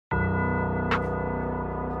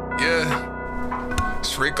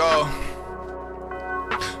DEMONZ, Rico.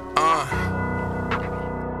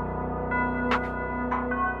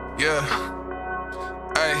 Yeah.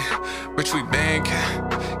 Hey, bitch, we been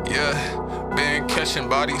catching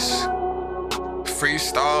bodies.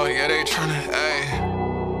 Freestyle, yeah, they tryna, ayy.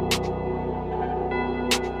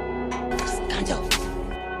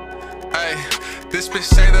 Hey, this bitch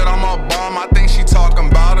say that I'm a bomb. I think she talking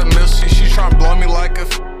about a mill. She tryna blow me like a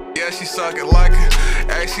yeah, she suck it like it.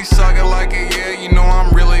 Hey, she suck it like it, yeah, you know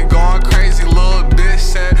I'm really going crazy. Little bitch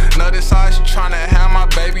said, notice how she tryna have my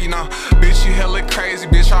baby. Nah, bitch, you hella crazy,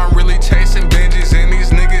 bitch, I'm really chasing binges. And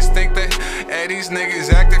these niggas think that, hey, these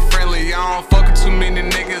niggas acting friendly. I don't fuck with too many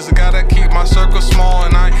niggas, gotta keep my circle small.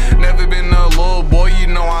 And I ain't never been a little boy, you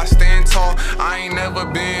know I stand tall. I ain't never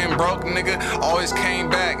been broke, nigga, always came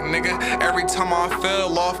back, nigga. Every time I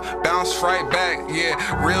fell off, bounced right back, yeah.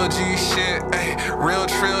 Real G shit, ayy, real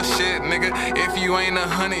trill shit, nigga. If you ain't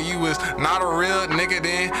 100, you was not a real nigga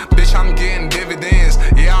then. Bitch, I'm getting dividends,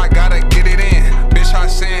 yeah, I gotta get it in. Bitch, I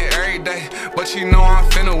sin every day, but you know I'm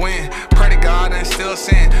finna win. Pray to God and still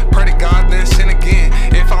sin, pray to God then sin again.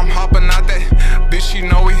 If I'm hopping out that, bitch, you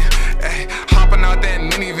know we, ayy, hopping out that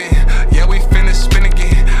minivan. Yeah, we finna spin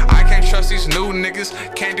again. I can't trust these new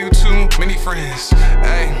niggas, can't do too many friends.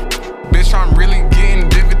 Ayy, bitch, I'm really getting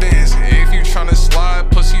dividends. If you tryna slide,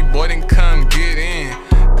 pussy boy, then come get in.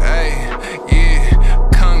 Hey, yeah,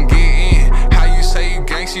 come get in. How you say you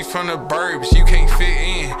gangsty from the burbs, you can't fit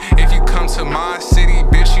in. If you come to my city,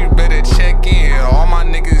 bitch, you better check in. All my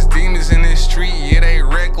niggas demons in this street, yeah, they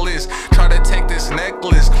reckless. Try to take this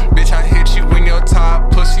necklace, bitch, I hit you in your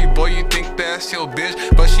top. Pussy boy, you think that's your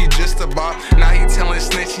bitch, but she just a bop. Now he telling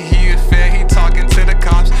snitchy he a fed, he talking to the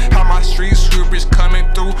cops. How my street swoopers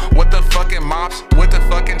coming through with the fucking mops, with the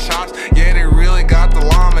fucking chops. Yeah, they really got the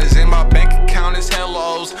llamas. In my bank account is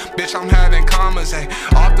hellos, bitch, I'm having commas, ayy.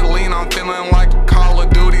 Off the lean, I'm feeling like Call of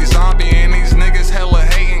Duty zombie. And these niggas hella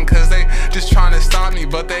hating, cause they just trying to stop me,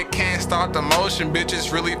 but they can't stop the motion, bitch,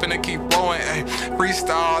 it's really finna keep blowing, ayy.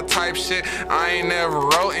 Freestyle type shit, I ain't never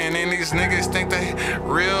wrote. And these niggas think they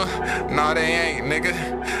real, nah, they ain't, nigga.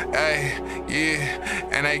 Ayy, yeah,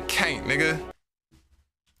 and they can't, nigga.